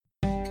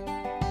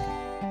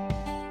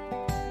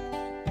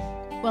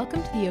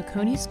Welcome to the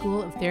Oconee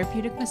School of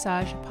Therapeutic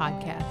Massage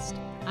podcast.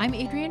 I'm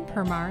Adrienne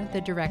Permar,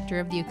 the director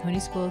of the Oconee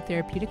School of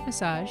Therapeutic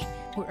Massage.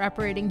 We're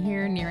operating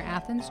here near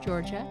Athens,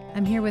 Georgia.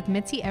 I'm here with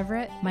Mitzi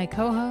Everett, my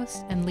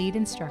co-host and lead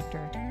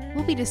instructor.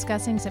 We'll be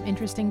discussing some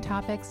interesting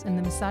topics in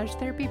the massage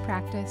therapy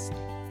practice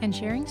and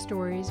sharing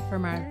stories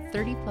from our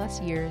 30 plus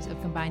years of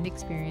combined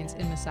experience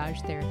in massage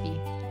therapy.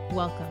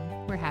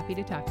 Welcome. We're happy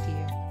to talk to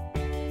you.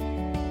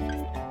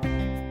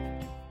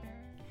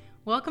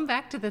 Welcome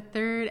back to the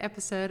third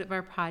episode of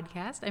our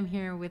podcast. I'm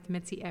here with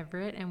Mitzi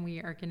Everett, and we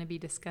are going to be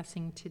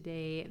discussing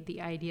today the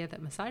idea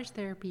that massage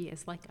therapy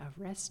is like a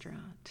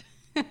restaurant,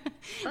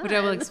 which I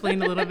will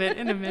explain a little bit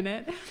in a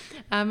minute.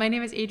 My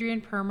name is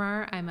Adrienne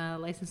Permar. I'm a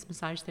licensed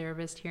massage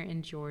therapist here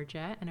in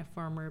Georgia and a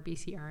former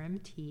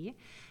BCRMT.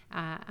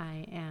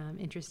 I am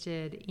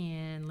interested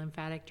in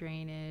lymphatic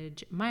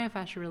drainage,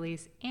 myofascial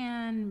release,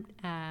 and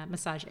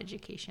massage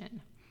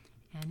education.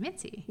 And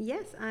Mitzi.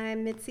 Yes,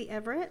 I'm Mitzi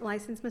Everett,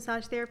 licensed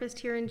massage therapist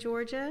here in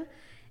Georgia,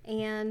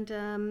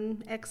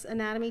 and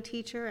ex-anatomy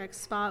teacher,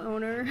 ex-spa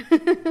owner.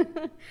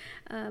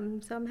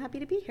 So I'm happy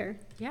to be here.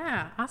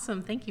 Yeah,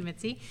 awesome. Thank you,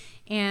 Mitzi.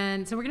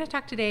 And so we're going to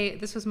talk today,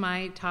 this was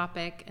my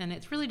topic, and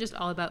it's really just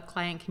all about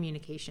client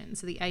communication.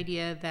 So the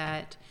idea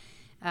that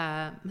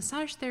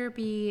massage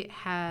therapy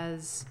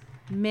has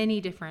many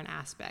different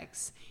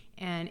aspects.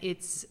 And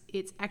it's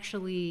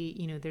actually,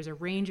 you know, there's a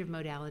range of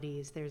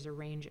modalities, there's a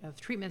range of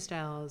treatment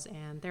styles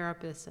and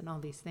therapists and all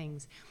these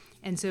things.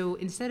 And so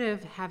instead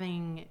of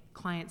having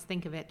clients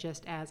think of it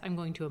just as I'm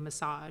going to a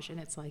massage and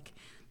it's like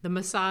the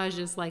massage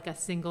is like a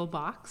single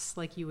box,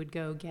 like you would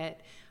go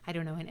get, I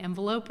don't know, an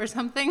envelope or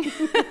something.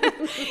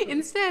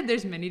 Instead,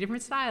 there's many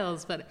different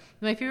styles. But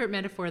my favorite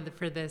metaphor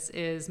for this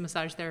is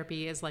massage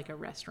therapy is like a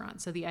restaurant.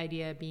 So the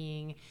idea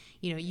being,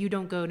 you know, you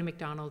don't go to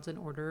McDonald's and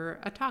order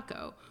a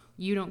taco.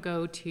 You don't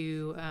go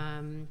to,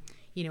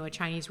 a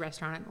Chinese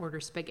restaurant and order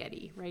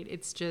spaghetti, right?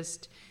 It's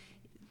just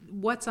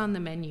what's on the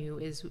menu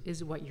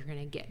is what you're going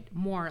to get,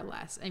 more or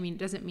less. I mean, it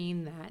doesn't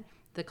mean that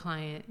the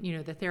client, you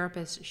know, the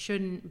therapist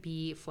shouldn't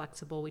be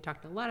flexible. We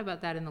talked a lot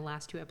about that in the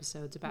last two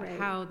episodes about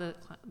how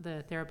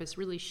the therapist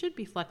really should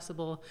be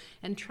flexible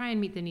and try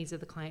and meet the needs of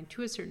the client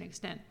to a certain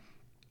extent.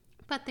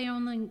 But they're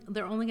only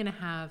going to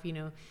have, you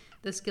know,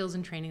 the skills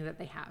and training that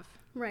they have.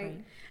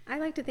 Right. I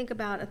like to think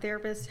about a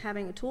therapist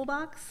having a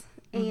toolbox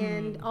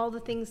and all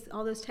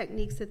those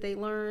techniques that they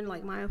learn,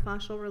 like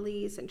myofascial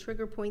release and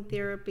trigger point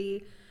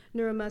therapy,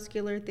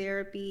 neuromuscular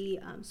therapy,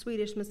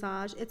 Swedish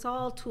massage. It's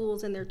all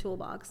tools in their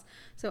toolbox.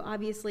 So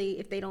obviously,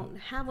 if they don't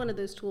have one of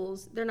those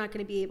tools, they're not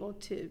going to be able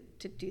to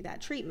do that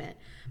treatment.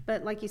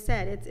 But like you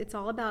said, it's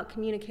all about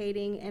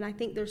communicating, and I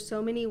think there's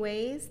so many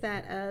ways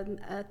that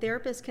a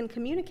therapist can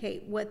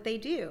communicate what they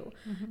do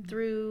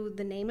through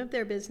the name of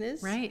their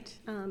business, right?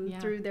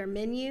 Through their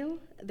menu,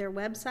 their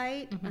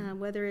website,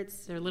 whether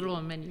it's their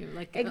literal menu,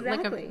 like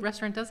exactly. a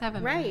restaurant does have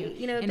a menu. Right.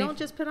 You know, don't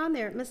just put on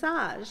there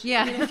massage.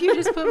 Yeah, you know? If you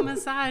just put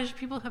massage,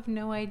 people have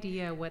no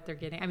idea what they're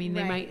getting. I mean,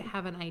 they might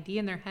have an idea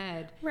in their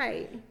head,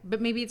 right?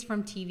 But maybe it's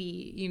from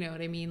TV. You know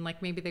what I mean?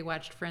 Like maybe they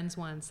watched Friends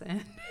once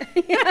and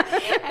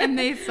and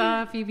they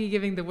saw Phoebe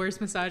giving the worst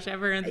massage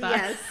ever and thought.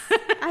 Yes,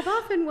 I've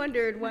often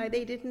wondered why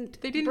they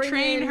didn't bring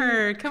train in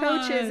her.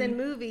 Coaches in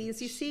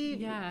movies. You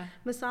see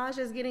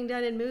massages getting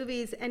done in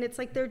movies, and it's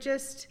like they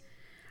just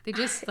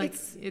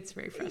it's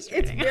very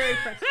frustrating. It's very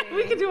frustrating.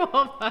 We could do a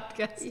whole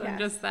podcast on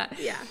just that.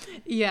 Yeah.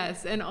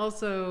 Yes, and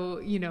also,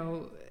 you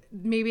know,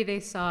 maybe they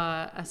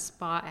saw a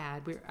spa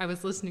ad. I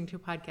was listening to a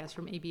podcast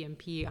from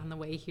ABMP on the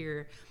way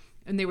here,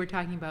 and they were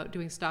talking about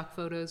doing stock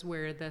photos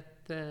where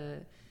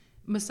the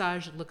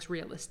massage looks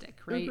realistic,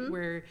 right?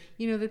 Where,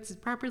 you know, that's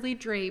properly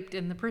draped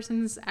and the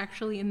person's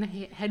actually in the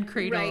head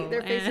cradle. Right,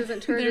 their face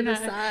isn't turned to the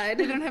side.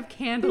 They don't have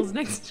candles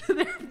next to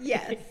their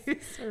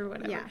face or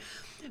whatever. Yeah.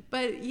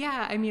 But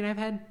yeah, I mean, I've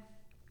had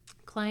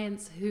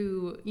clients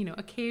who, you know,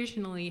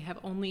 occasionally have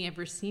only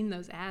ever seen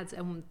those ads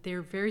and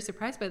they're very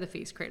surprised by the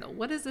face cradle.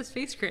 What is this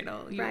face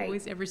cradle? You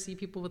always ever see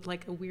people with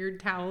like a weird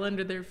towel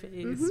under their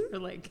face or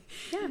like...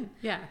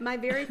 Yeah. My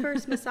very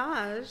first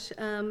massage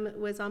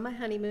was on my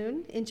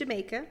honeymoon in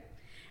Jamaica.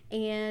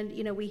 And,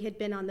 you know, we had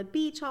been on the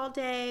beach all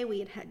day.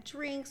 We had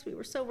drinks. We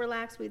were so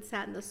relaxed. We had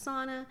sat in the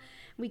sauna.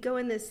 We go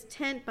in this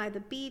tent by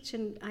the beach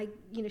and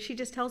she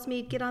just tells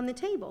me to get on the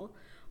table.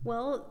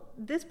 Well,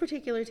 this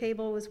particular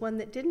table was one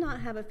that did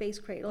not have a face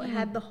cradle. It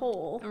had the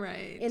hole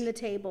in the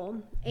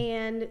table,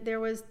 and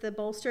there was the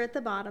bolster at the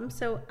bottom.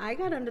 So I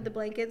got under the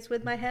blankets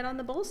with my head on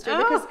the bolster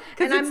because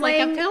it's I'm like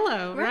a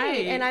pillow,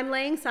 right? And I'm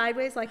laying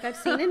sideways like I've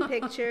seen in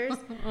pictures.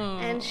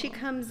 And she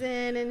comes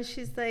in and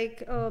she's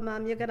like, "Oh,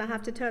 Mom, you're gonna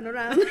have to turn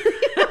around."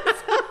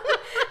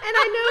 And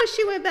I know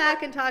she went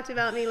back and talked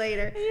about me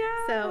later.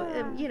 Yeah.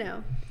 So you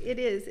know. It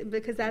is,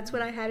 because that's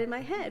what I had in my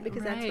head,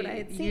 because that's what I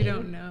had seen. You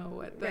don't know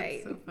what,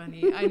 that's so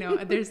funny. I know,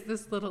 there's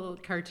this little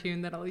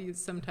cartoon that I'll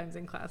use sometimes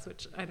in class,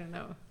 which I don't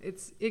know,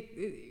 it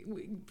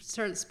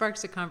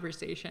sparks a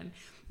conversation.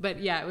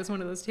 But yeah, it was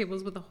one of those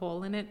tables with a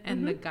hole in it,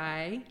 and the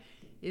guy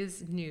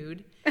is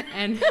nude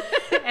and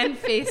and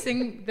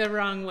facing the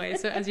wrong way.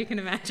 So as you can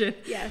imagine,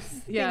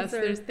 yes,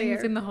 there's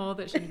things in the hole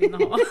that shouldn't be in the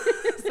hole.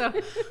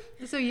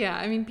 So yeah,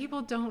 I mean,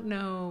 people don't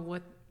know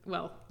what.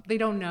 Well, they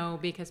don't know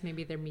because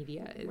maybe their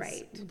media is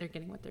right. They're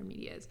getting what their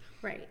media is.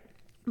 Right.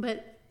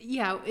 But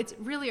yeah, it's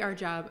really our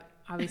job.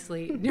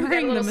 Obviously,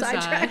 during the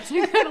massage,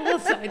 you got a little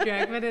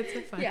sidetrack, but it's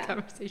a fun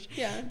conversation.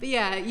 Yeah. But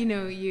yeah, you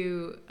know,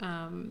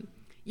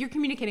 you're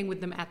communicating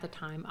with them at the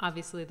time.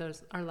 Obviously,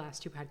 our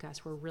last 2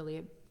 podcasts were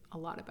really a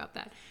lot about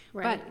that.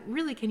 Right. But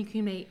really, can you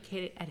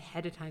communicate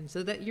ahead of time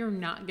so that you're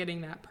not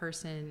getting that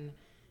person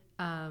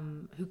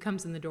who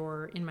comes in the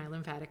door in my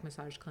lymphatic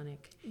massage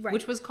clinic, right.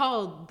 which was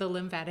called the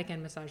Lymphatic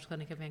and Massage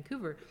Clinic of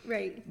Vancouver.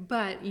 Right.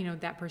 But, you know,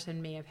 that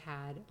person may have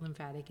had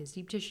lymphatic as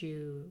deep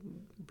tissue,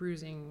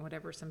 bruising,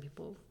 whatever. Some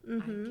people, I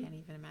can't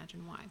even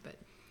imagine why, but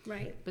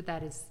right. But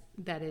that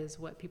is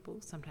what people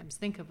sometimes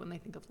think of when they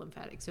think of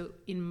lymphatic. So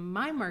in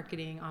my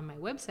marketing on my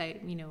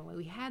website, you know,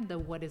 we had the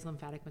What is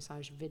Lymphatic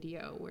Massage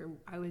video where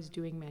I was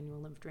doing manual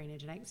lymph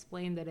drainage, and I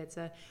explained that it's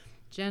a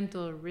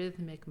gentle,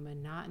 rhythmic,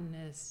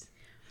 monotonous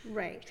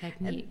right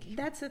technique. And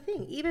that's the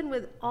thing. Even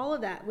with all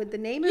of that, with the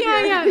name of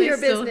your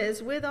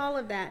business, with all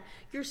of that,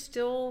 you're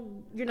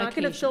not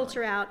going to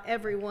filter out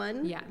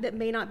everyone that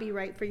may not be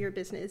right for your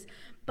business,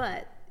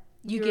 but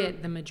you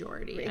get the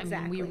majority. Exactly.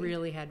 I mean, we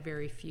really had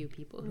very few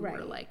people who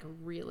were like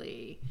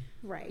really,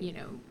 you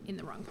know, in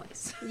the wrong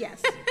place.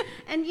 Yes.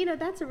 And, you know,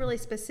 that's a really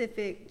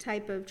specific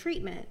type of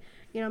treatment.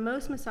 You know,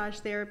 most massage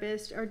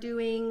therapists are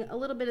doing a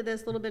little bit of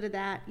this, a little bit of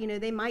that. You know,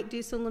 they might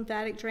do some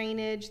lymphatic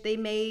drainage.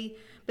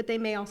 But they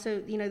may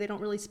also, you know, they don't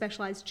really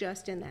specialize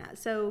just in that.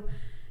 So,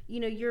 you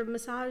know, your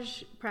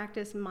massage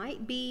practice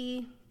might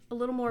be a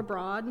little more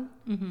broad.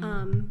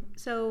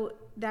 So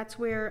that's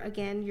where,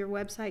 again, your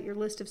website, your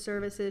list of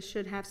services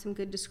should have some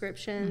good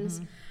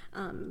descriptions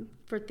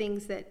for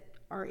things that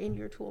are in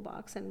your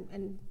toolbox,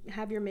 and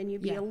have your menu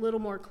be a little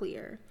more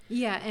clear.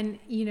 Yeah, and,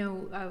 you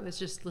know, I was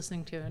just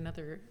listening to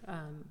another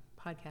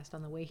podcast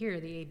on the way here,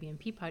 the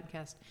ABMP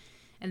podcast,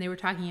 and they were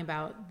talking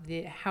about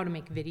how to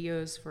make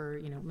videos for,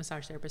 you know,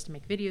 massage therapists to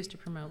make videos to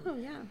promote. Oh,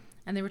 yeah.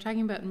 And they were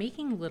talking about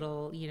making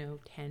little, you know,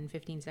 10,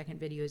 15-second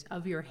videos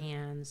of your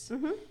hands.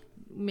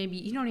 Maybe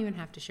you don't even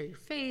have to show your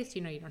face,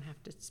 you know, you don't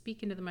have to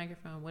speak into the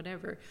microphone,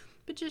 whatever,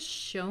 but just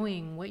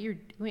showing what you're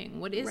doing.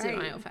 What is a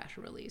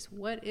myofascial release?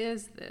 What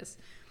is this?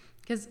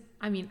 Because,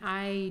 I mean,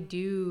 I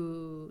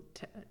do,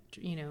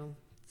 you know,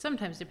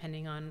 sometimes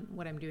depending on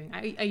what I'm doing,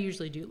 I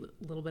usually do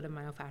a little bit of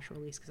myofascial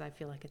release because I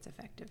feel like it's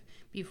effective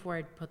before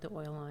I put the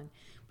oil on.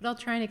 But I'll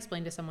try and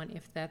explain to someone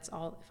if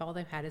all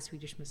they've had is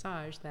Swedish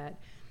massage, that,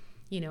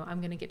 you know, I'm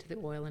going to get to the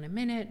oil in a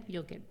minute.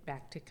 You'll get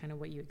back to kind of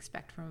what you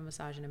expect from a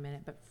massage in a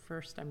minute. But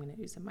first, I'm going to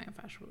do some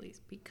myofascial release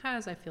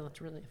because I feel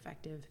it's really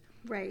effective.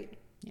 Right.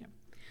 You know.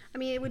 I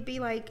mean, it would be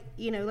like,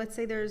 you know, let's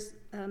say there's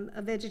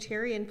a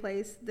vegetarian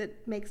place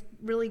that makes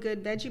really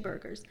good veggie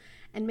burgers,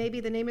 and maybe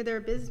the name of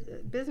their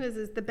business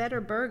is The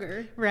Better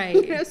Burger. Right.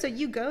 You know, so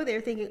you go there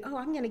thinking, oh,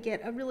 I'm going to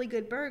get a really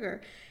good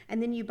burger.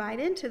 And then you bite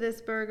into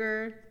this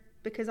burger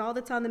because all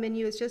that's on the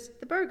menu is just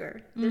the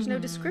burger. There's no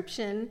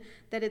description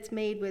that it's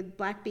made with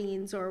black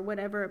beans or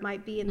whatever it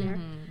might be in there.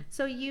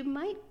 So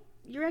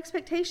your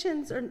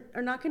expectations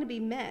are not going to be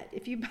met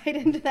if you bite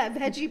into that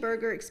veggie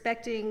burger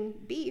expecting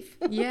beef.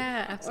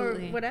 Yeah,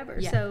 absolutely. Or whatever.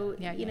 Yeah. So,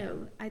 you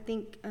know, I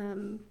think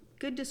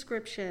good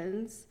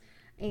descriptions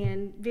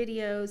and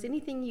videos,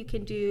 anything you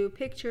can do,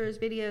 pictures,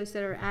 videos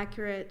that are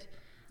accurate.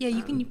 Yeah,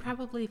 you can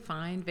probably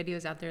find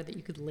videos out there that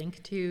you could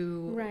link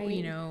to,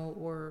 you know,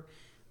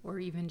 or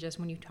even just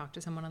when you talk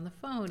to someone on the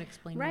phone,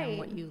 explain to them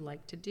what you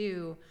like to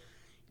do.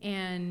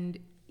 And,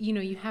 you know,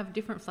 you have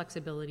different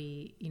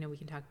flexibility. You know, we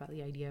can talk about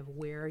the idea of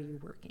where are you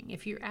working.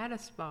 If you're at a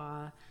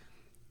spa,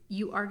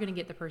 you are going to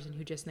get the person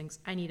who just thinks,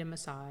 I need a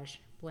massage,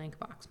 blank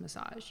box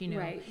massage, you know.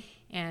 Right.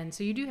 And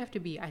so you do have to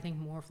be, I think,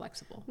 more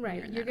flexible.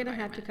 Right. You're going to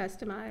have to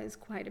customize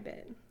quite a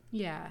bit.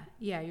 Yeah.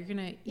 Yeah. You're going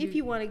to... If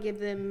you want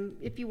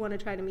to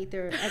try to meet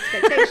their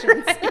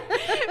expectations.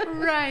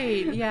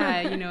 Right.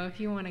 Yeah. You know, if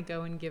you want to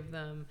go and give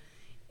them...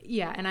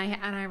 Yeah, and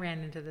I ran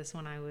into this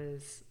when I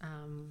was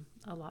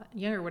a lot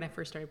younger. When I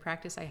first started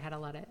practice, I had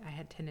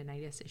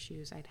tendinitis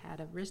issues. I'd had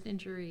a wrist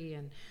injury,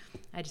 and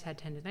I just had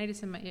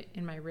tendinitis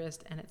in my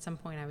wrist. And at some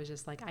point, I was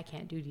just like, I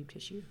can't do deep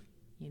tissue,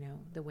 you know,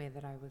 the way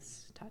that I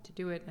was taught to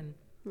do it. And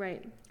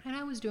and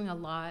I was doing a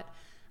lot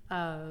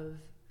of,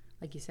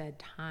 like you said,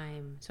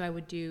 time. So I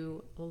would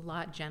do a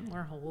lot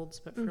gentler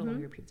holds, but for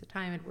longer periods of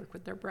time, I'd work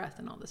with their breath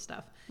and all this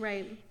stuff.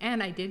 Right.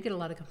 And I did get a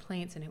lot of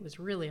complaints, and it was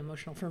really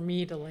emotional for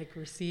me to like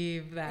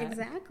receive that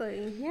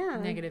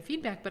negative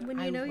feedback. But when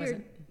you know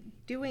you're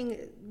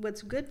doing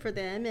what's good for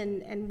them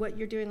and what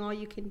you're doing all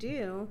you can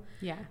do.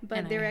 Yeah.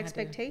 But their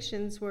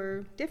expectations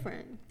were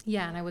different.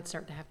 Yeah, and I would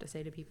start to have to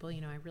say to people,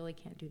 you know, I really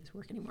can't do this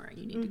work anymore.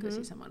 You need to go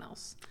see someone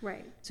else.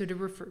 Right. So to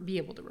be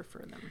able to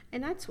refer them.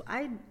 And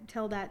I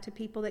tell that to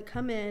people that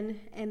come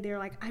in and they're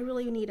like, I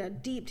really need a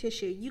deep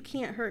tissue. You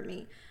can't hurt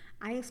me.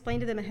 I explain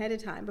to them ahead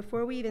of time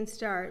before we even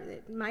start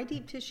that my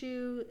deep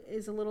tissue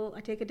is I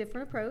take a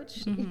different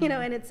approach,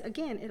 and it's,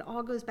 again, it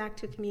all goes back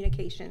to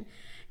communication.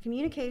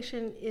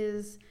 Communication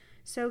is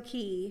so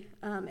key.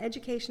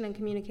 Education and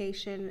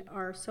communication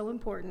are so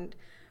important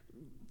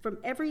from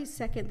every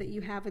second that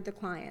you have with the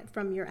client,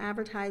 from your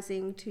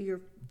advertising to your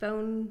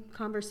phone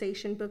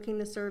conversation, booking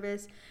the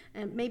service,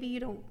 and maybe you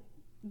don't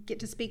get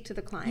to speak to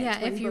the client. Yeah,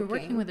 if you're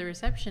working with a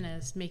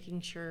receptionist,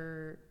 making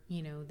sure,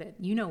 that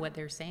you know what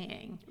they're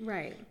saying.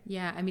 Right.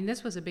 Yeah, I mean,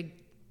 this was a big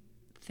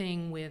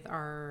thing with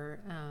our,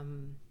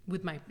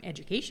 with my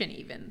education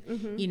even,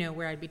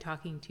 where I'd be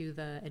talking to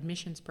the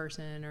admissions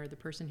person or the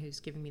person who's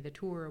giving me the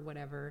tour or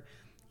whatever,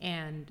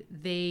 and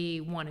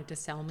they wanted to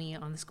sell me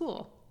on the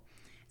school.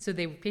 So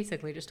they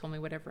basically just told me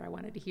whatever I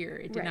wanted to hear.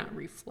 It did not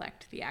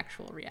reflect the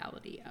actual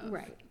reality of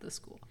the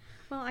school.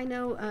 Well, I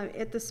know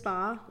at the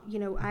spa,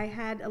 I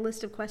had a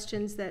list of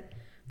questions that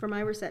for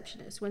my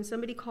receptionist, when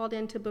somebody called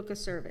in to book a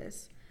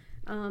service,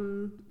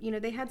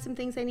 they had some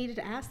things I needed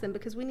to ask them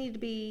because we needed to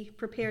be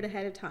prepared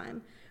ahead of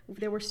time.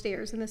 There were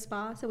stairs in the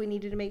spa, so we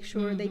needed to make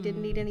sure they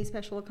didn't need any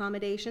special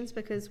accommodations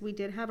because we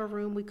did have a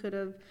room we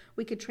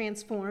could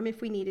transform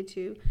if we needed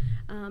to.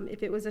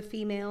 If it was a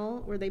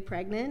female, were they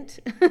pregnant?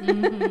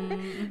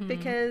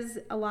 Because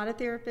a lot of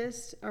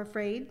therapists are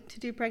afraid to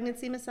do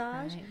pregnancy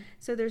massage. Right.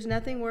 So there's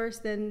nothing worse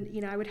than,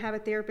 I would have a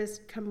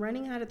therapist come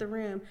running out of the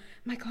room.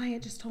 My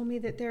client just told me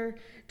that they're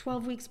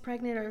 12 weeks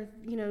pregnant or,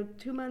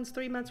 2 months,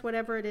 3 months,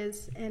 whatever it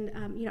is. And,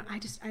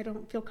 I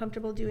don't feel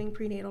comfortable doing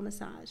prenatal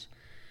massage.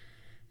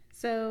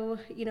 So,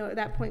 at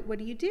that point, what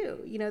do?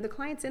 The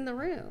client's in the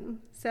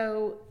room.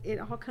 So it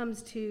all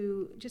comes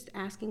to just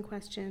asking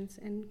questions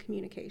and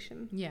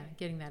communication. Yeah,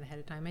 getting that ahead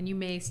of time. And you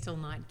may still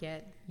not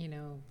get,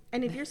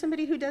 And if you're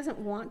somebody who doesn't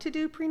want to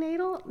do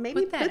prenatal,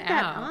 maybe put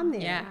that on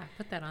there. Yeah,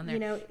 put that on there.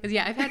 Because,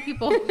 I've had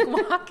people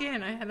walk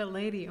in. I had a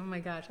lady, oh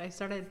my gosh, I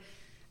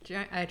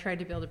tried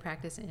to build a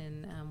practice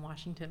in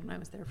Washington when I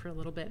was there for a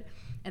little bit.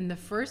 And the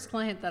first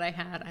client that I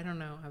had, I don't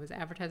know, I was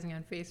advertising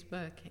on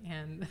Facebook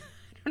and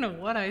I don't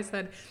know what I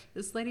said.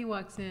 This lady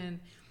walks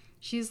in.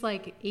 She's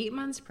like 8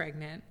 months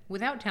pregnant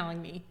without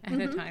telling me ahead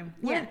of time.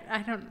 Yeah.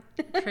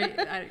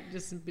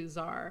 Just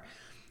bizarre.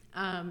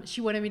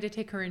 She wanted me to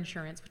take her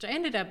insurance, which I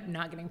ended up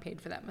not getting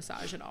paid for that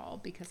massage at all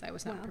because I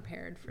was not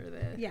prepared for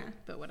the. Yeah.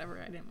 But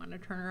whatever, I didn't want to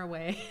turn her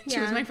away. She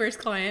was my first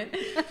client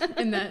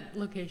in that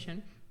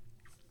location.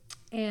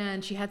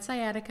 And she had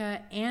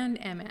sciatica and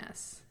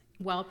MS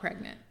while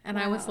pregnant. And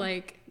I was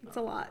like, it's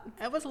a lot.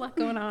 That was a lot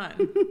going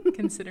on,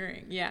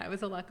 considering. Yeah, it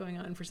was a lot going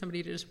on for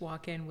somebody to just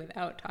walk in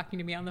without talking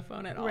to me on the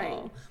phone at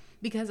all.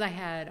 Because I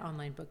had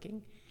online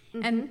booking.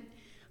 And,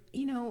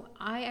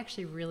 I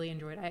actually really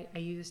enjoyed it. I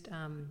used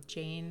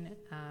Jane,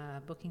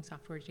 booking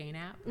software, Jane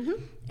app.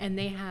 And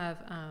they have,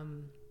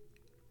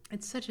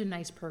 it's such a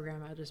nice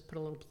program. I'll just put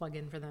a little plug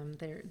in for them.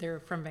 They're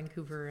from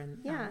Vancouver, and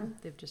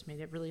they've just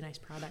made a really nice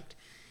product.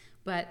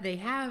 But they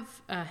have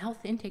health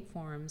intake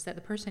forms that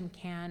the person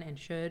can and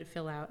should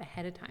fill out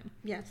ahead of time.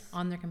 Yes.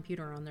 On their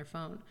computer or on their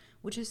phone,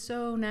 which is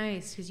so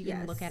nice because you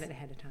can look at it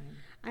ahead of time.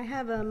 I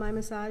have my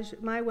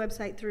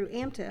website through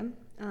AMTA,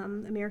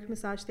 American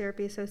Massage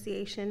Therapy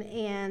Association,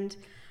 and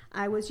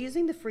I was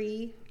using the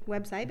free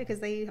website because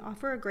they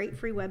offer a great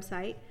free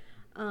website.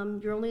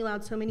 You're only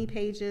allowed so many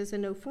pages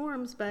and no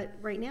forms, but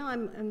right now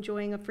I'm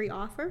enjoying a free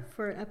offer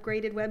for an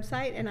upgraded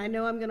website, and I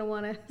know I'm going to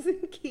want to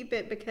keep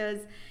it because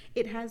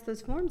it has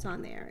those forms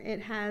on there.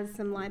 It has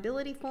some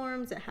liability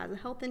forms, it has a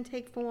health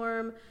intake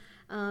form.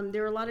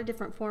 There are a lot of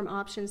different form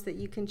options that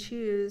you can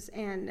choose,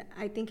 and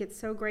I think it's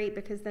so great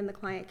because then the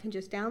client can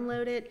just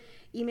download it,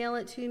 email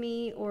it to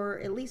me, or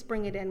at least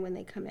bring it in when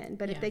they come in.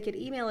 But if they could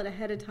email it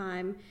ahead of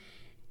time,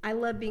 I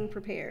love being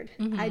prepared.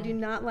 I do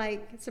not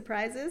like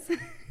surprises.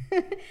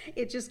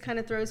 It just kind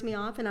of throws me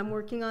off, and I'm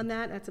working on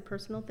that. That's a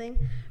personal thing.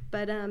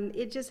 But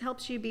it just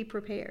helps you be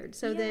prepared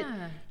so that,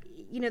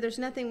 there's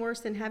nothing worse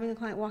than having a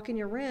client walk in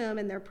your room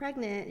and they're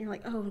pregnant and you're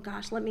like, oh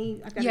gosh,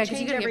 I've got to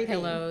change you everything. Get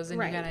pillows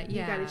and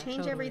you got to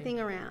change everything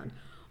around.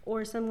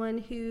 Or someone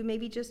who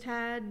maybe just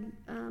had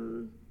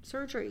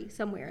surgery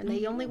somewhere and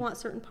they only want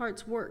certain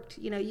parts worked.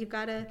 You've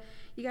got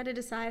to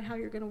decide how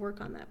you're going to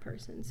work on that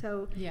person.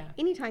 So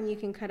anytime you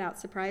can cut out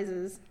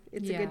surprises,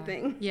 it's a good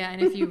thing. Yeah,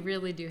 and if you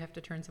really do have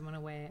to turn someone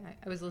away,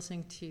 I was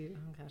listening to,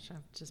 oh gosh,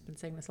 I've just been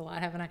saying this a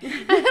lot, haven't I?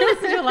 I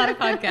listen to a lot of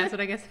podcasts,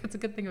 and I guess that's a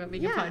good thing about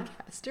being a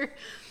podcaster.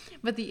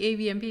 But the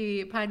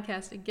ABMP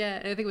podcast, again,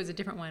 I think it was a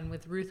different one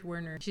with Ruth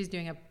Werner. She's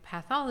doing a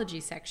pathology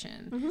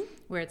section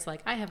where it's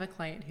like, I have a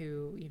client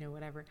who,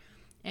 whatever.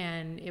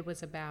 And it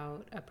was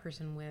about a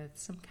person with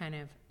some kind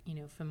of,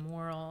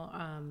 femoral,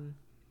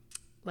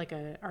 like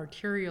a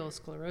arterial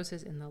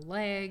sclerosis in the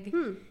leg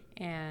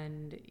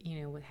and,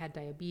 had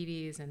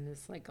diabetes and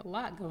there's like a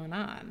lot going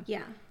on.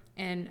 Yeah.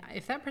 And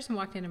if that person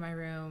walked into my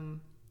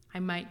room, I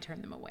might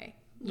turn them away.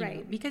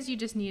 Because you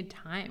just need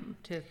time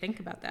to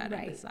think about that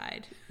and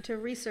decide. To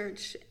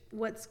research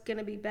what's going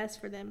to be best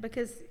for them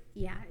because,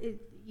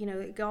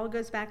 it all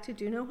goes back to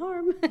do no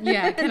harm.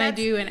 Yeah. Can I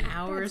do an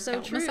hour that's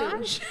so scalp true.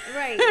 massage?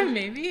 Right.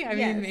 Maybe. I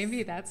Yes. mean,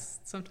 maybe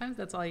sometimes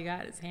that's all you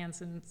got is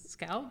hands and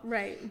scalp.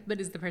 Right. But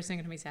is the person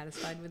going to be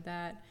satisfied with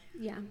that?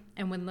 Yeah.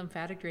 And with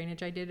lymphatic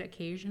drainage, I did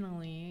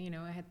occasionally,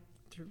 I had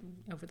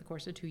over the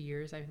course of 2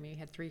 years, I maybe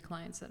had 3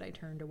 clients that I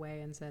turned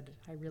away and said,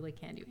 I really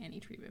can't do any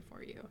treatment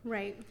for you.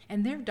 Right.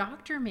 And their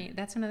doctor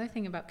that's another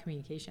thing about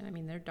communication. I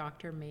mean, their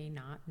doctor may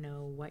not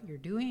know what you're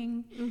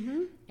doing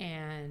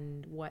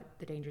and what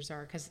the dangers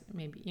are. Because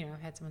maybe,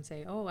 I've had someone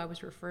say, oh, I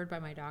was referred by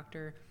my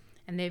doctor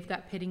and they've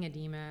got pitting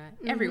edema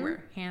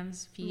everywhere,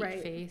 hands, feet,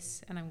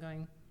 face. And I'm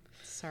going,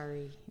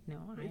 sorry, no,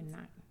 I'm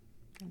not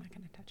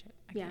going to touch it.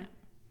 I can't.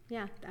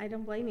 Yeah, I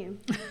don't blame you.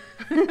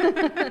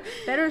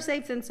 Better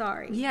safe than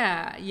sorry.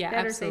 Yeah,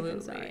 Better absolutely.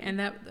 safe than sorry. And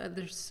that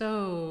they're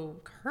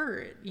so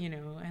hurt,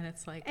 and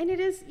it's like. And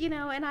it is,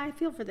 and I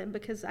feel for them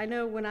because I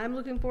know when I'm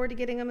looking forward to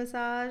getting a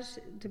massage,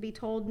 to be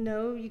told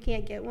no, you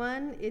can't get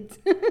one, it's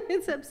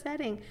it's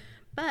upsetting.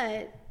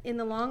 But in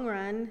the long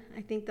run,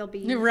 I think they'll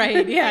be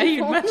right. Yeah,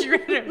 you'd much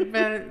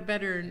rather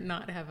better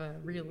not have a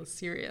real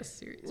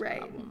serious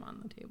problem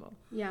on the table.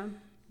 Yeah.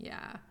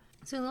 Yeah.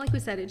 So like we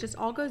said, it just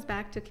all goes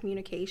back to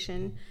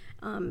communication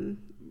from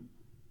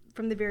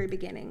the very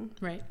beginning,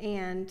 right?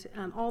 And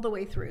all the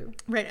way through,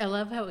 right. I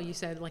love how you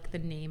said like the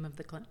name of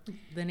the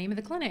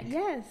clinic.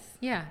 Yes.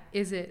 Yeah.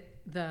 Is it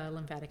the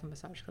Lymphatic and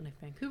Massage Clinic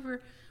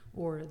Vancouver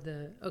or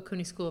the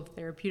Oconee School of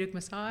Therapeutic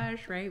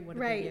Massage? Right. What are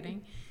they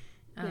getting?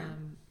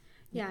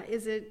 Yeah,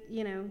 is it,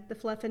 the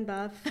fluff and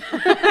buff,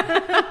 clinic?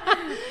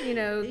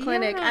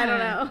 I don't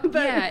know.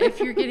 But yeah,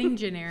 if you're getting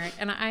generic,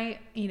 and I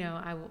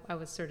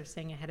was sort of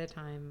saying ahead of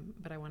time,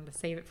 but I wanted to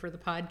save it for the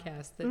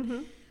podcast,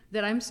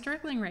 that I'm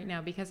struggling right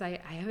now because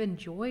I have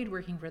enjoyed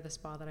working for the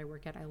spa that I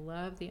work at. I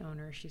love the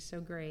owner. She's so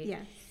great.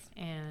 Yes.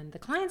 And the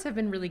clients have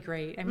been really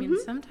great. I mean,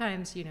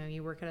 sometimes,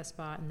 you work at a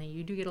spa and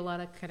you do get a lot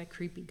of kind of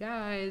creepy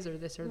guys or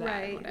this or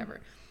that or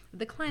whatever. But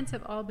the clients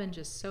have all been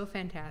just so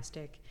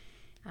fantastic.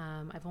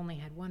 I've only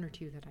had 1 or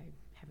 2 that I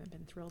haven't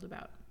been thrilled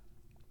about.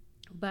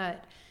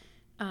 But,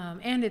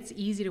 and it's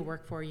easy to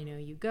work for,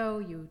 you go,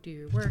 you do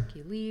your work,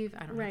 you leave.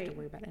 I don't have to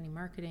worry about any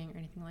marketing or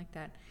anything like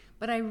that.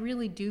 But I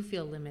really do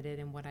feel limited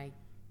in what I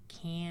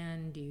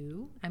can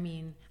do. I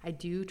mean, I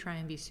do try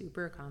and be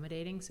super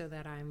accommodating so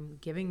that I'm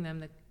giving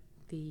them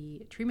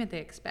the treatment they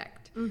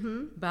expect.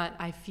 But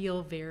I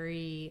feel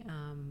very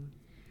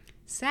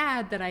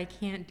sad that I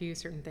can't do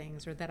certain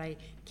things or that I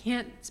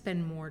can't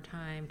spend more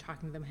time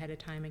talking to them ahead of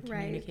time and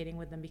communicating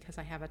with them because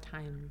I have a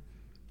time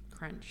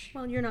crunch.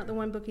 Well, you're not the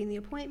one booking the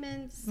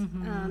appointments.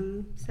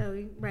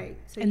 So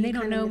and they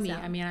don't know me.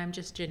 I mean, I'm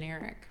just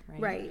generic,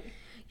 right? Right.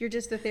 You're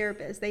just the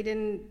therapist. They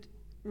didn't,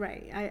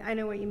 I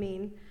know what you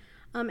mean.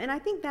 And I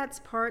think that's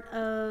part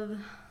of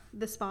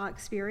the spa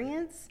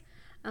experience.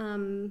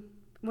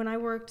 When I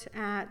worked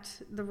at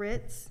the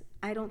Ritz,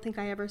 I don't think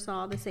I ever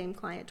saw the same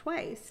client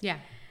twice. Yeah.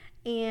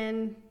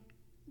 And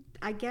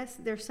I guess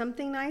there's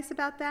something nice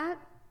about that,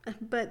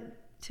 but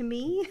to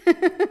me,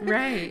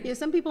 right.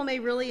 Some people may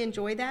really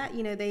enjoy that.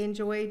 They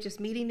enjoy just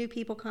meeting new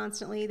people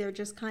constantly. They're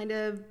just kind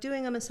of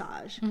doing a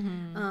massage.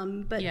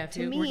 But if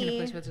to you me, work in a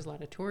place where there's a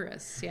lot of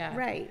tourists,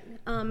 right.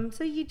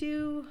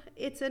 So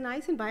it's a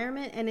nice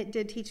environment, and it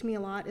did teach me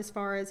a lot as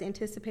far as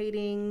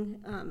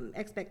anticipating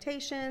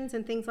expectations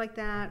and things like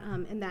that,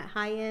 and that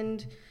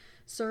high-end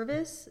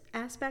service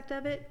aspect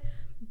of it.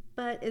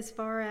 But as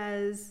far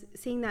as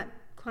seeing that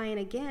client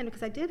again,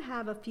 because I did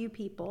have a few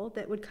people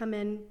that would come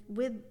in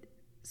with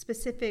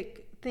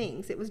specific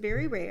things. It was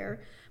very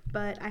rare,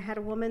 but I had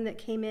a woman that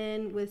came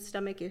in with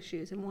stomach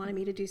issues and wanted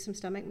me to do some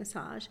stomach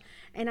massage.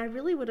 And I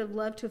really would have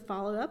loved to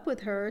follow up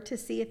with her to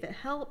see if it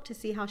helped, to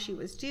see how she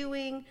was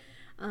doing.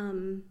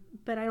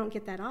 But I don't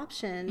get that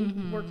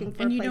option working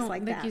for a place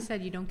like that. Like you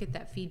said, you don't get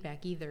that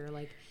feedback either.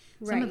 Like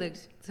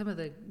some of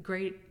the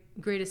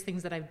greatest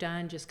things that I've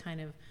done just kind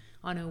of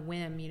on a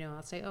whim,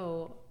 I'll say,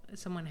 oh,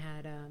 someone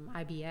had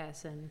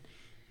IBS, and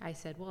I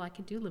said, well, I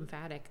could do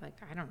lymphatic. Like,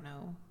 I don't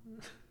know.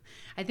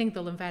 I think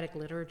the lymphatic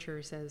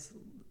literature says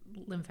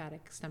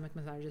lymphatic stomach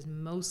massage is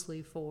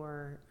mostly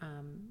for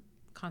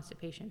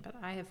constipation, but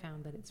I have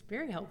found that it's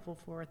very helpful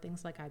for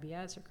things like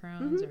IBS or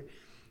Crohn's or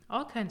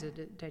all kinds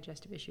of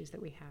digestive issues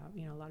that we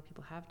have, a lot of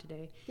people have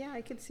today. Yeah,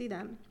 I could see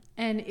that.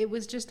 And it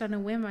was just on a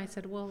whim. I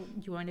said, well,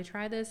 you want to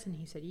try this? And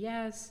he said,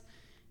 yes.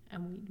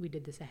 And we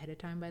did this ahead of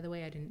time, by the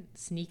way. I didn't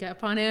sneak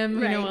up on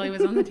him, while he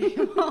was on the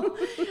table.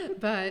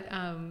 But,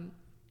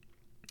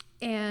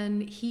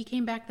 and he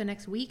came back the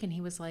next week and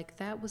he was like,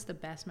 that was the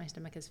best my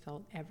stomach has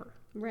felt ever.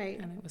 Right.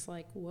 And it was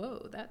like,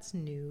 whoa, that's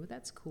new.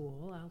 That's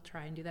cool. I'll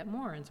try and do that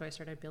more. And so I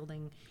started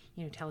building,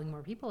 telling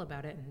more people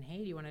about it. And hey,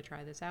 do you want to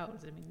try this out?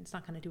 I mean, it's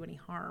not going to do any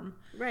harm.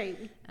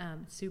 Right.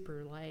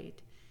 Super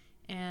light.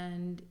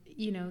 And,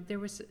 there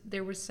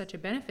was such a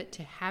benefit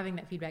to having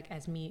that feedback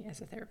as me as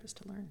a therapist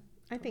to learn.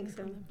 I think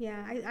so.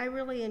 Yeah, I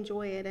really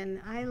enjoy it,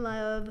 and I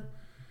love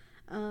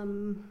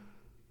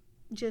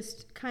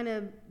just kind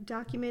of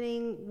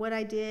documenting what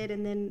I did,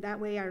 and then that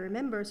way I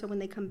remember. So when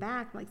they come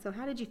back, like, so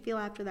how did you feel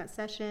after that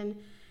session?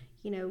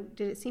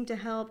 did it seem to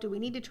help? Do we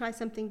need to try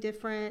something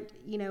different?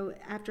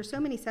 After so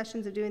many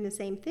sessions of doing the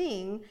same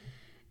thing,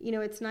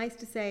 it's nice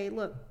to say,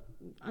 look,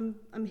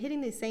 I'm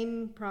hitting the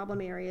same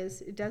problem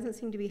areas. It doesn't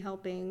seem to be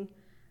helping.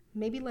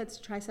 Maybe let's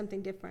try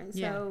something different.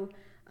 Yeah. So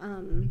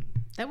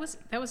that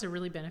was a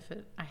really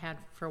benefit I had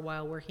for a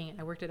while working.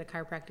 I worked at a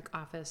chiropractic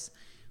office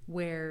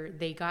where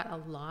they got a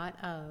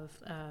lot of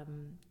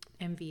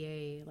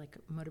MVA, like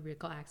motor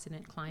vehicle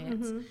accident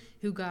clients,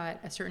 who got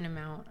a certain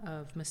amount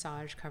of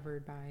massage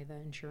covered by the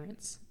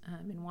insurance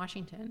in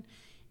Washington.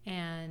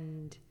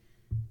 And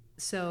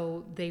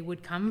so they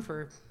would come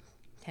for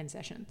 10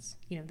 sessions.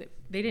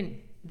 They didn't,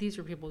 these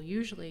were people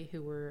usually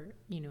who were,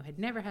 had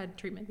never had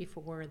treatment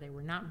before. They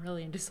were not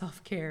really into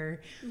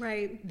self-care.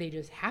 Right. They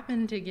just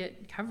happened to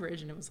get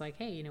coverage, and it was like,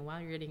 hey,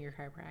 while you're getting your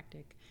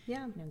chiropractic,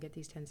 get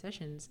these 10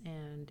 sessions.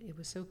 And it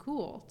was so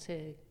cool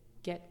to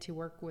get to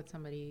work with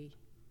somebody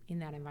in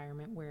that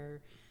environment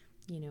where,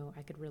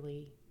 I could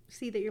really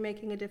see that you're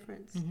making a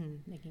difference,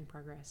 making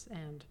progress.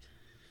 And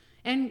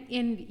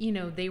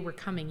they were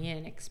coming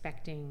in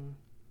expecting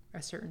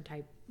a certain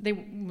type.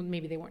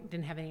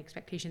 Didn't have any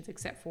expectations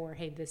except for,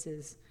 hey, this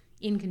is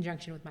in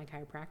conjunction with my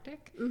chiropractic.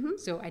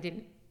 So I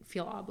didn't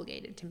feel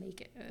obligated to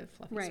make it a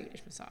fluffy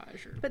Swedish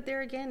massage. But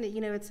there again,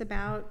 it's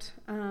about,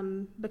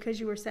 because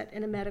you were set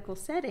in a medical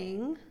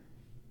setting,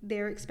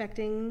 they're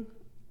expecting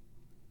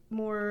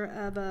more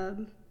of a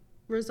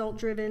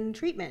result-driven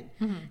treatment.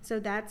 So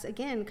that's,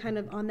 again, kind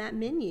of on that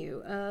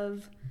menu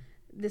of,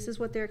 this is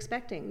what they're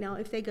expecting. Now,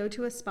 if they go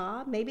to a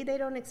spa, maybe they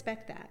don't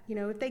expect that.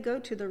 If they go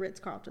to the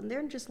Ritz-Carlton,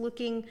 they're just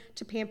looking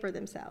to pamper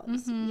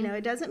themselves.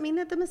 It doesn't mean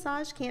that the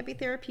massage can't be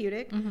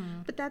therapeutic,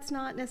 but that's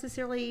not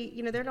necessarily,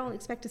 they don't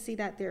expect to see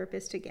that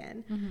therapist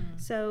again.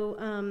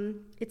 So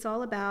it's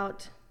all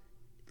about,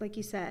 like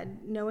you said,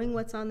 knowing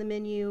what's on the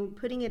menu,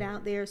 putting it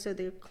out there so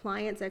the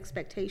client's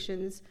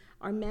expectations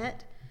are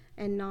met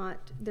and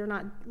they're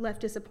not left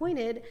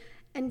disappointed.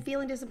 And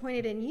feeling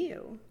disappointed in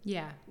you.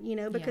 Yeah.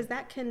 Because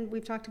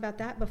we've talked about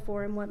that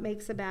before, and what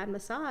makes a bad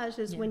massage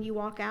is when you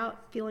walk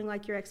out feeling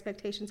like your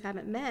expectations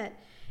haven't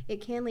met,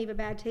 it can leave a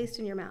bad taste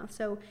in your mouth.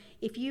 So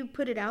if you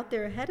put it out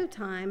there ahead of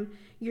time,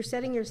 you're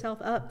setting yourself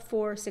up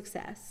for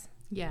success.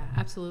 Yeah,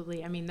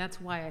 absolutely. I mean, that's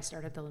why I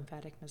started the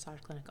lymphatic massage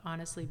clinic,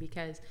 honestly,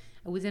 because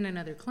I was in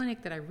another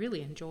clinic that I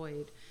really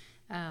enjoyed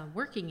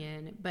working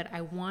in, but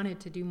I wanted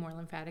to do more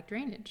lymphatic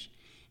drainage.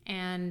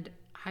 And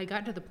I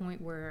got to the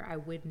point where I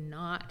would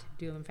not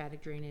do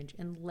lymphatic drainage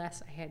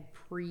unless I had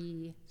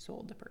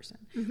pre-sold the person.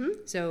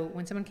 So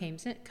when someone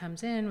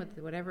comes in with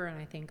whatever, and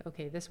I think,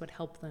 okay, this would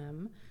help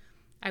them,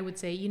 I would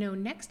say,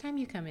 next time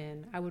you come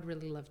in, I would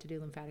really love to do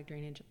lymphatic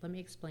drainage. Let me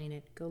explain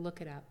it. Go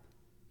look it up,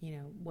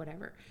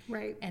 whatever.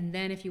 Right. And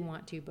then if you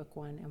want to, book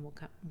one, and we'll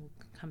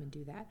come and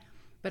do that.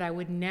 But I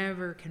would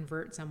never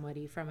convert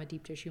somebody from a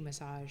deep tissue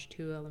massage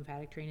to a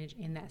lymphatic drainage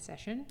in that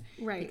session.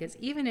 Right. Because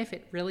even if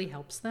it really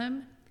helps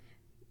them,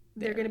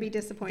 they're going to be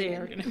disappointed. They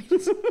are going to be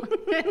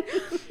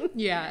disappointed.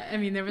 Yeah. I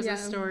mean, there was a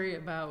story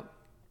about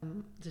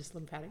just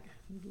lymphatic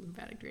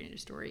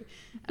drainage story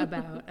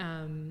about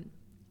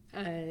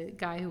a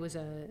guy who was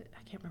I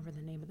can't remember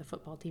the name of the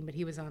football team, but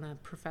he was on a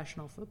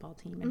professional football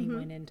team, and he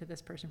went into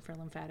this person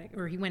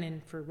for he went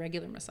in for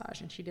regular massage,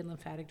 and she did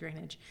lymphatic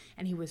drainage,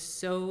 and he was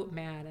so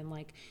mad, and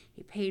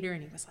he paid her,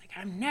 and he was like,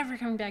 I'm never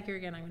coming back here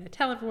again. I'm going to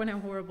tell everyone how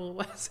horrible it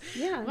was.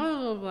 Yeah. Blah,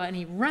 blah, blah. And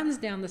he runs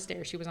down the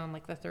stairs. She was on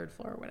the third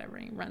floor or whatever,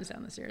 and he runs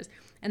down the stairs,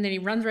 and then he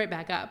runs right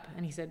back up,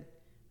 and he said,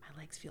 my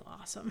legs feel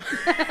awesome.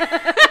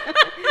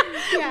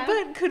 Yeah.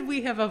 But could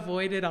we have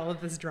avoided all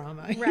of this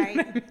drama? Right.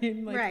 I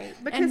mean, right.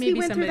 Because he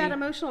went through that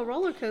emotional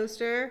roller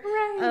coaster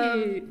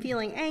of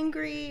feeling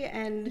angry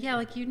and...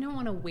 Yeah, you don't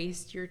want to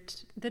waste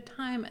the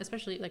time,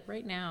 especially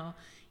right now,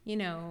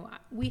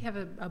 we have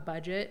a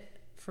budget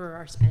for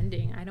our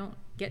spending. I don't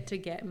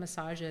get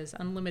massages,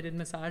 unlimited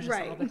massages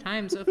all the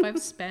time. So if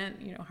I've spent,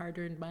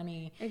 hard-earned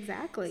money,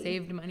 exactly,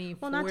 saved money,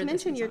 well, not to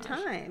mention your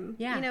time.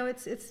 Yeah,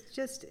 it's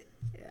just,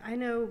 I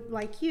know,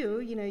 like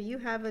you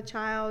have a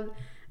child.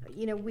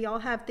 We all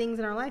have things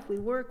in our life. We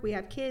work, we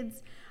have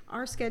kids.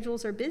 Our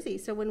schedules are busy.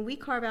 So when we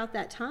carve out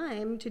that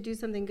time to do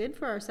something good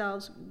for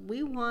ourselves,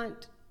 we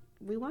want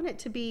it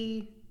to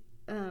be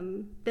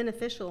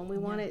beneficial, and we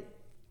want it.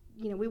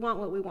 We want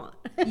what we want.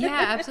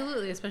 Yeah,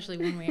 absolutely, especially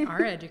when we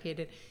are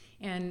educated.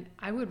 And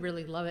I would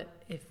really love it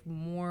if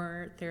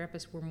more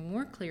therapists were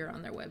more clear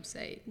on their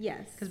website.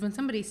 Yes. Because when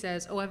somebody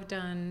says, oh, I've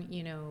done,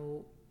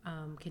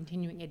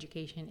 continuing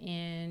education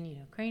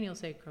in,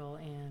 craniosacral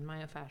and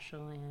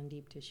myofascial and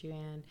deep tissue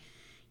and,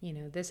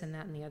 this and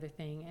that and the other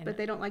thing. And but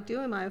they don't like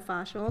doing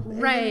myofascial.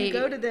 Right. And then you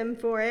go to them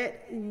for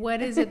it.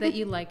 What is it that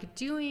you like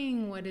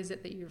doing? What is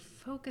it that you're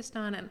focused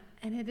on?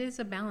 And it is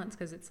a balance,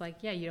 because it's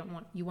you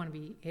want to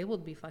be able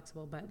to be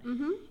flexible, but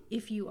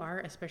if you are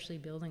especially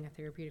building a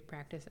therapeutic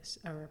practice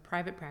or a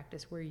private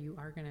practice where you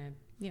are going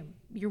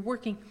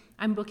to,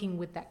 I'm booking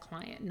with that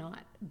client, not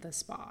the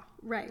spa.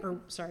 Right.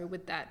 Or sorry,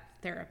 with that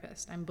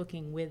therapist. I'm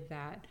booking with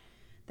that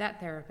that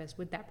therapist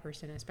with that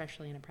person,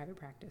 especially in a private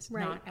practice,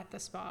 Right. not at the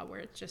spa where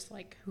it's just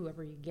like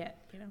whoever you get,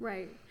 you know?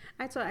 Right.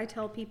 That's what I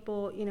tell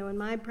people, you know, in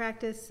my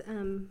practice,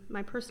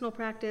 my personal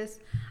practice,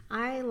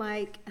 I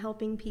like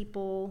helping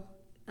people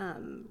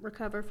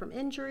recover from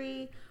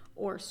injury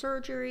or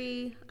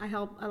surgery. I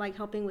like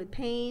helping with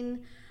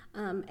pain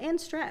and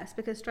stress,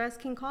 because stress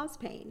can cause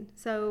pain.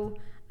 So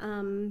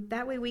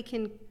that way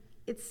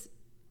it's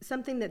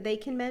something that they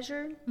can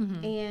measure.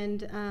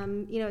 And,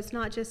 you know, it's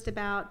not just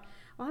about,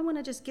 well, I want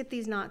to just get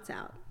these knots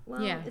out.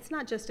 Well, it's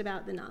not just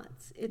about the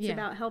knots. It's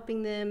about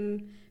helping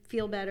them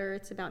feel better.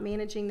 It's about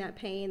managing that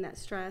pain, that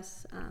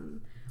stress.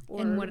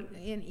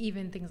 And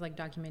even things like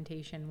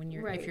documentation, when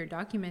you're, Right. if you're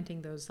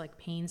documenting those like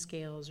pain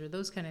scales or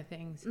those kind of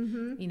things,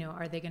 you know,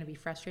 are they going to be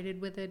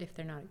frustrated with it if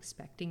they're not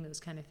expecting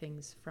those kind of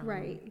things from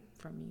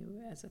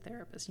you as a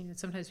therapist? You know,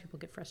 sometimes people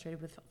get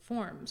frustrated with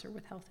forms or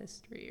with health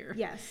history or,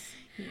 Yes.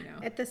 you know.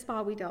 At the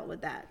spa, we dealt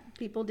with that.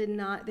 People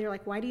they're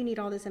like, why do you need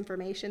all this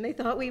information? They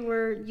thought we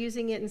were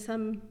using it in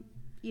some,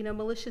 you know,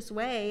 malicious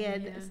way.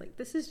 And it's like,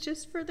 this is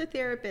just for the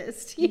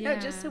therapist, you know,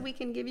 just so we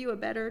can give you a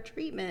better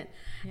treatment.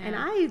 And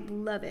I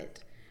love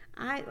it.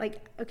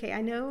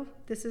 I know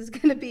this is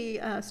going to be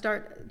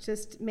start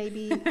just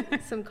maybe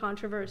some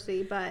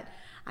controversy, but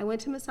I went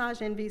to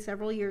Massage Envy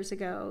several years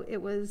ago.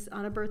 It was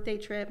on a birthday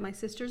trip. My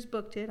sisters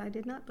booked it. I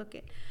did not book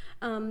it.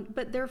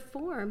 But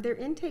their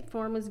intake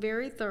form was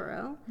very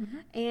thorough.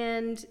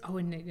 And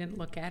and they didn't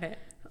look at it.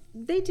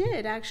 they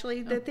did,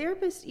 actually. The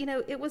therapist, you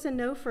know, it was a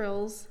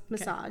no-frills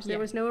massage. There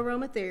was no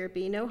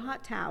aromatherapy, no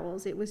hot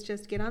towels. It was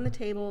just get on the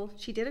table.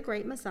 She did a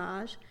great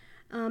massage.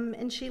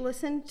 And she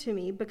listened to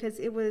me, because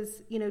it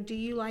was, you know, do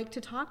you like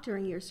to talk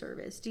during your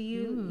service? Do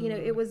you, you know,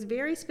 it was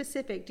very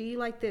specific. Do you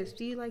like this?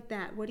 Do you like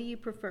that? What do you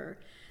prefer?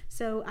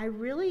 So I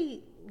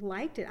really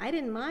liked it. I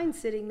didn't mind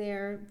sitting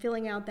there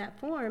filling out that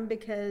form,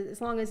 because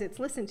as long as it's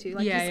listened to,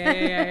 like you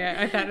said. Yeah.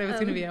 I thought it was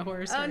going to be a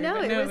horror story. Oh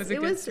no, it was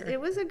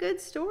it was a good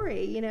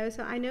story, you know.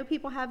 So I know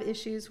people have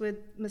issues with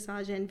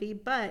Massage Envy,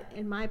 but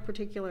in my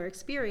particular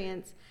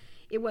experience,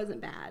 it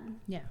wasn't bad.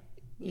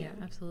 Yeah,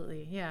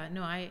 absolutely. Yeah,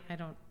 no,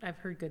 I've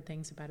heard good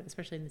things about it,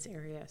 especially in this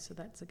area, so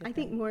that's a good I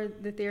think more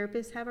the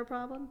therapists have a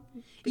problem.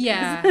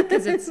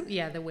 Because it's,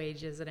 the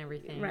wages and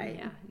everything.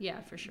 Right.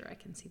 Yeah, for sure. I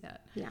can see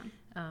that. Yeah.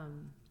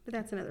 But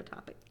that's another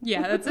topic.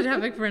 Yeah, that's a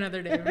topic for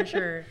another day, for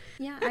sure.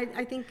 Yeah,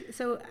 I think,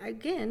 so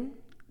again,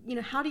 you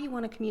know, how do you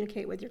want to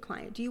communicate with your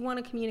client? Do you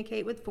want to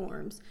communicate with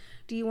forms?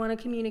 Do you want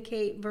to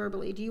communicate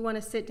verbally? Do you want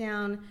to sit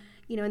down?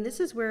 You know, and this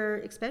is where,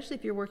 especially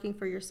if you're working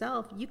for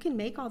yourself, you can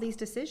make all these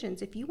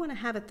decisions. If you want to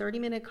have a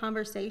 30-minute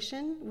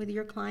conversation with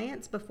your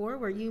clients before,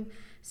 where you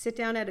sit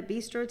down at a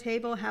bistro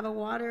table, have a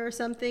water or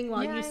something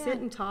while you sit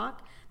and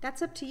talk,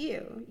 that's up to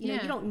you. You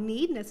know, you don't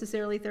need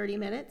necessarily 30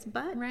 minutes,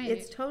 but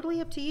it's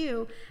totally up to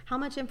you how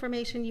much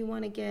information you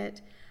want to get.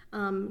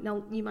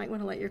 Now, you might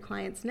want to let your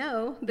clients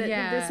know that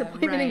this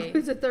appointment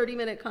includes a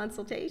 30-minute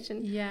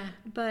consultation. Yeah.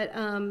 But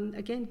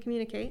again,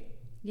 communicate.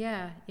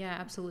 Yeah,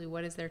 absolutely.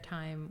 What is their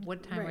time?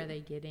 What time are they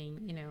getting?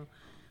 You know,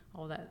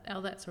 all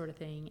that sort of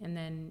thing. And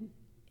then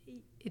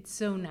it's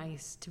so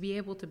nice to be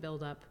able to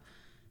build up,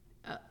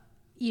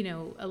 you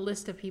know, a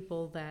list of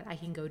people that I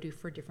can go to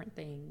for different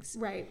things.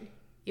 Right.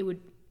 It would,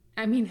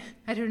 I mean,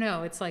 I don't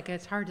know. It's like,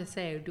 it's hard to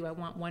say. Do I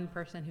want one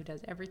person who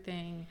does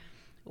everything?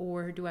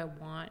 Or do I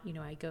want, you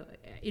know, I go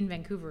in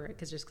Vancouver,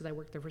 because I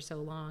worked there for so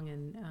long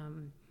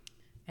and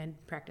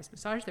practiced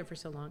massage there for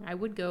so long, I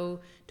would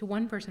go to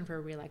one person for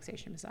a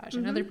relaxation massage,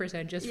 another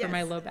person just for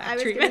my low back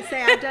treatment. I was going to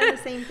say, I've done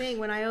the same thing.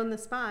 When I owned the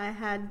spa, I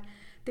had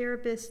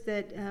therapists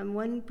that,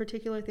 one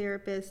particular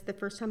therapist, the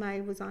first time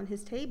I was on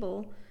his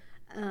table,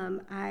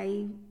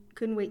 I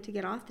couldn't wait to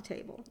get off the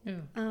table.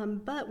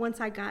 But once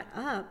I got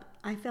up,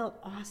 I felt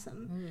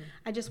awesome.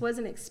 I just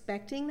wasn't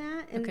expecting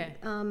that.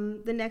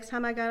 And the next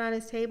time I got on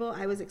his table,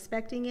 I was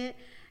expecting it.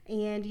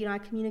 And, you know, I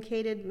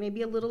communicated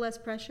maybe a little less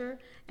pressure,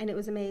 and it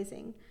was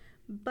amazing.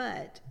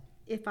 But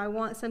if I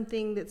want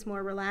something that's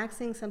more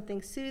relaxing, something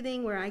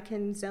soothing, where I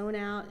can zone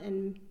out,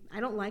 and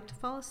I don't like to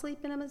fall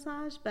asleep in a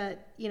massage,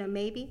 but, you know,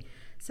 maybe.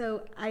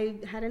 So I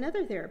had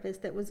another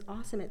therapist that was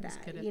awesome at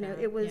that. You know,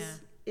 it was,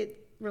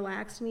 it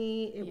relaxed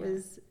me. It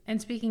was. And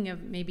speaking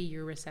of maybe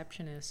your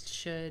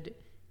receptionist,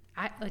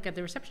 at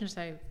the receptionist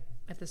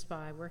at the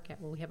spa I work at,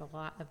 well, we have a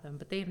lot of them,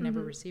 but they have never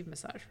received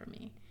massage from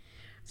me.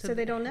 So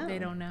they don't know. They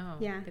don't know.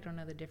 Yeah. They don't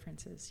know the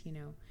differences, you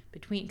know,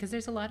 because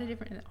there's a lot of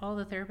different, all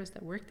the therapists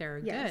that work there are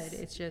good.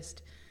 It's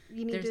just,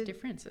 there's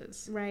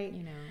differences. Right.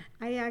 You know.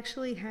 I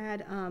actually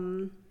had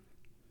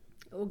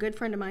a good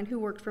friend of mine who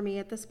worked for me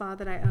at the spa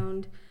that I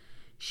owned.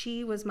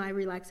 She was my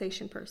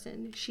relaxation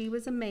person. She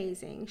was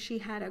amazing. She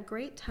had a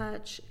great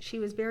touch. She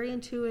was very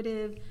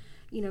intuitive.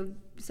 You know,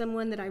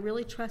 someone that I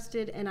really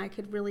trusted, and I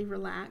could really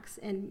relax.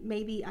 And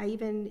maybe I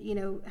even, you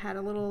know, had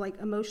a little like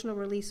emotional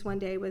release one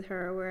day with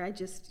her, where I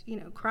just, you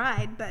know,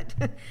 cried. But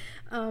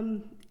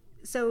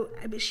so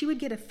she would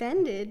get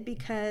offended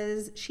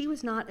because she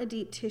was not a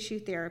deep tissue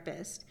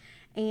therapist.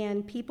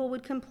 and people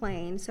would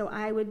complain. So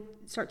I would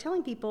start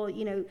telling people,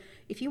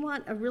 if you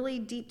want a really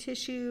deep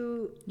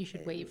tissue, you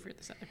should wait for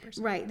this other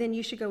person. Right, then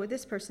you should go with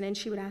this person. And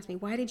she would ask me,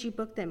 why did you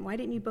book them? Why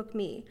didn't you book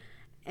me?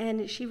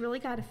 And she really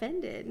got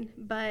offended.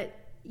 But,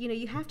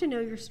 you have to know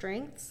your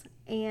strengths,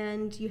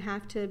 and you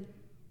have to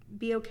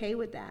be okay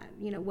with that,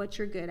 what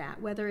you're good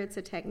at, whether it's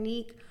a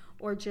technique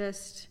or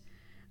just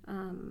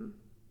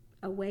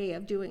a way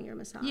of doing your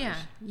massage.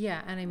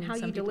 Yeah. And I mean, how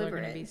some you people are deliver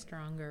going to it. be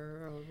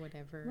stronger or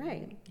whatever.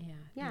 Right.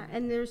 Yeah.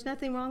 And there's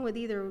nothing wrong with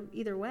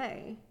either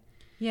way.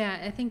 Yeah,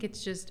 I think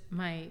it's just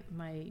my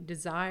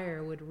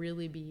desire would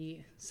really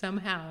be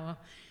somehow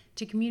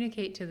to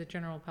communicate to the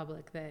general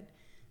public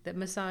that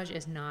massage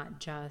is not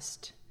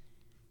just,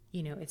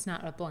 it's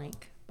not a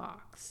blank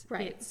box.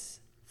 Right. It's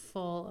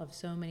full of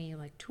so many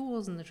like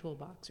tools in the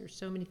toolbox, or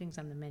so many things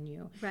on the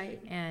menu.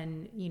 Right.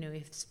 And,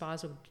 if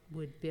spas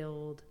would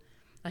build,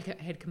 like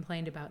I had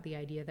complained about the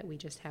idea that we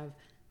just have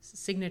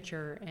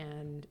signature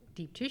and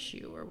deep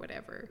tissue or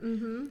whatever.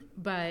 Mm-hmm.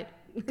 But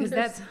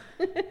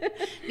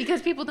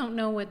because people don't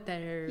know what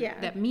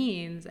that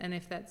means. And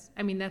if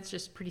that's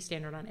just pretty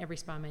standard on every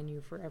spa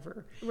menu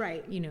forever.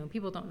 Right.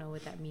 People don't know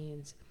what that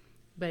means.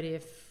 But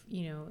if,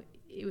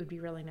 it would be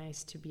really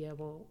nice to be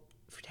able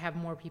to have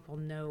more people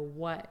know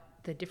what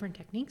the different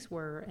techniques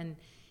were and,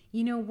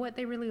 what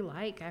they really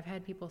like. I've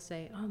had people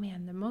say, oh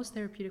man, the most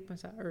therapeutic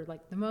massage, or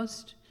like the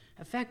most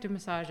effective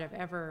massage I've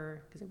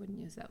ever, because I wouldn't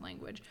use that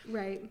language.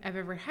 Right. I've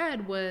ever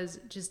had was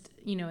just,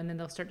 and then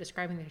they'll start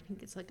describing their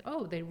technique. It's like,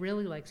 oh, they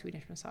really like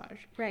Swedish massage.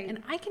 Right.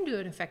 And I can do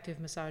an effective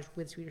massage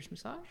with Swedish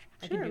massage.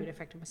 I can do an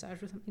effective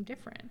massage with something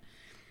different.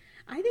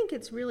 I think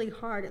it's really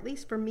hard, at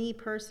least for me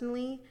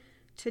personally,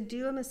 to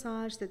do a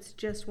massage that's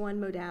just one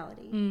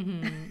modality.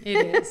 Mm-hmm.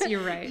 It is.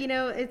 You're right.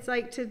 It's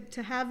like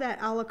to have that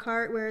a la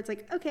carte where it's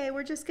like, okay,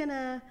 we're just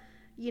gonna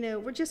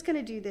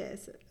do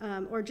this,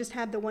 or just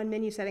have the one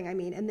menu setting.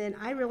 And then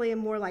I really am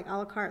more like a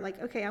la carte,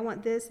 like, okay, I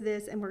want this,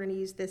 and we're gonna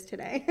use this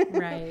today.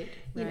 Right.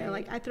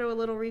 Like I throw a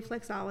little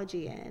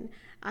reflexology in.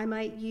 I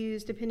might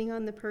use, depending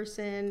on the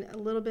person, a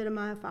little bit of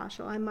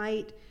myofascial. I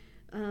might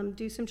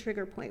do some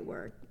trigger point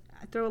work.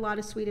 I throw a lot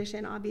of Swedish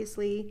in,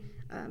 obviously,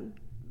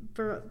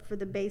 for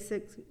the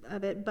basics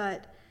of it,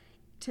 but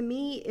to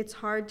me it's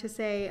hard to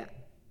say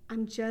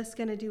I'm just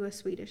going to do a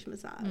Swedish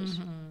massage.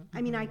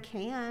 I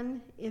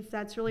can if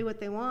that's really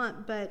what they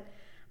want, but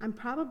I'm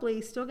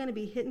probably still going to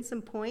be hitting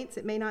some points.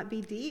 It may not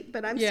be deep,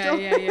 but I'm still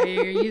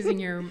you're using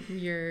your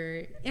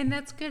and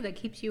that's good. That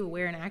keeps you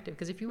aware and active,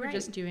 because if you were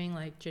just doing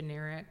like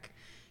generic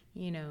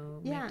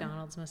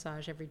McDonald's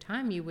massage every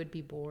time, you would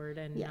be bored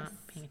and not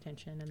paying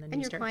attention, and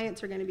then your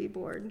clients are going to be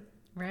bored.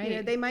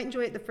 Right. They might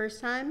enjoy it the first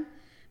time,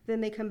 then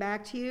they come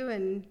back to you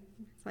and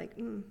it's like,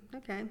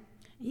 okay.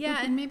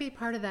 Yeah, and maybe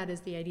part of that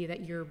is the idea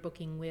that you're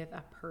booking with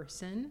a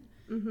person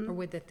or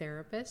with a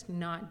therapist,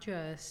 not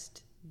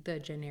just the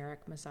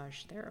generic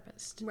massage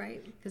therapist.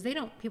 Right. Because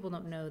people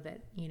don't know that,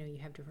 you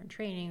have different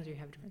trainings, or you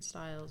have different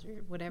styles, or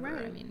whatever.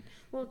 Right.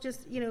 Well,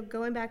 just,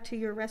 going back to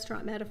your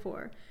restaurant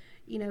metaphor,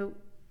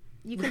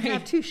 you can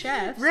have two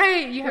chefs,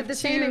 right? You have the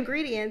same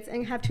ingredients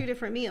and have two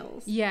different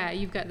meals. Yeah,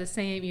 you've got the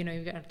same.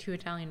 You've got two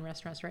Italian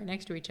restaurants right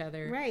next to each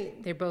other.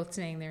 Right. They're both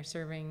saying they're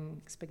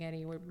serving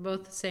spaghetti. We're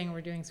both saying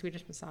we're doing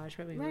Swedish massage,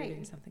 but maybe we're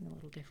doing something a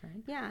little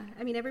different. Yeah,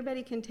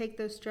 everybody can take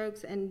those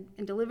strokes and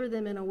deliver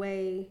them in a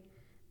way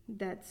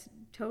that's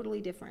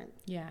totally different.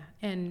 Yeah,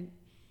 and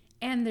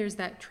there's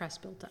that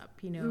trust built up.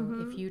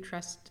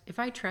 If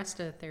I trust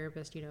a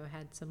therapist, I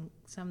had some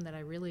that I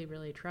really,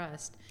 really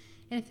trust.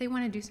 And if they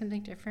want to do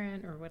something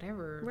different or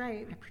whatever,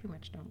 I pretty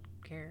much don't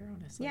care,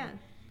 honestly. Yeah.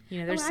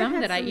 There's some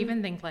that I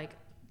even think like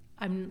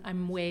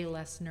I'm way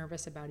less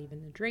nervous about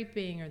even the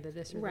draping or the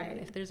this or that.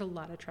 If there's a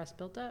lot of trust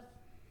built up,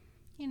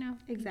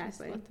 exactly.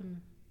 Just let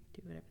them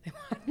do whatever they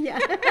want. Yeah.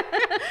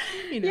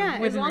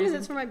 As long as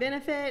it's for my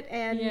benefit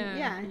and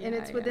and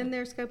it's within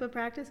their scope of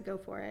practice, go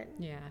for it.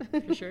 Yeah,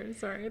 for sure.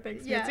 Sorry.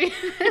 Thanks, Betsy,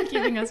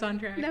 keeping us on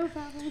track. No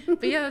problem.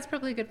 But yeah, that's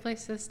probably a good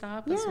place to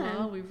stop as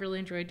well. We've really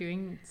enjoyed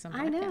doing some podcasts.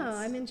 I know.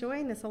 I'm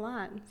enjoying this a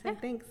lot. So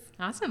thanks.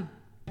 Awesome.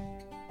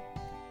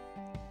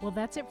 Well,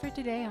 that's it for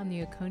today on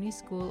the Oconee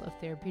School of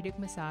Therapeutic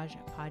Massage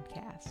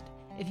podcast.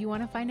 If you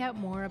want to find out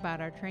more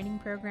about our training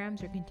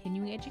programs or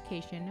continuing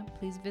education,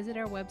 please visit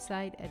our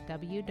website at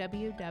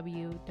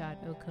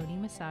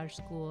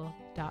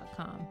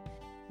www.oconeemassageschool.com.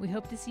 We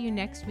hope to see you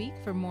next week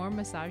for more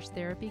massage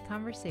therapy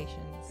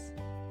conversations.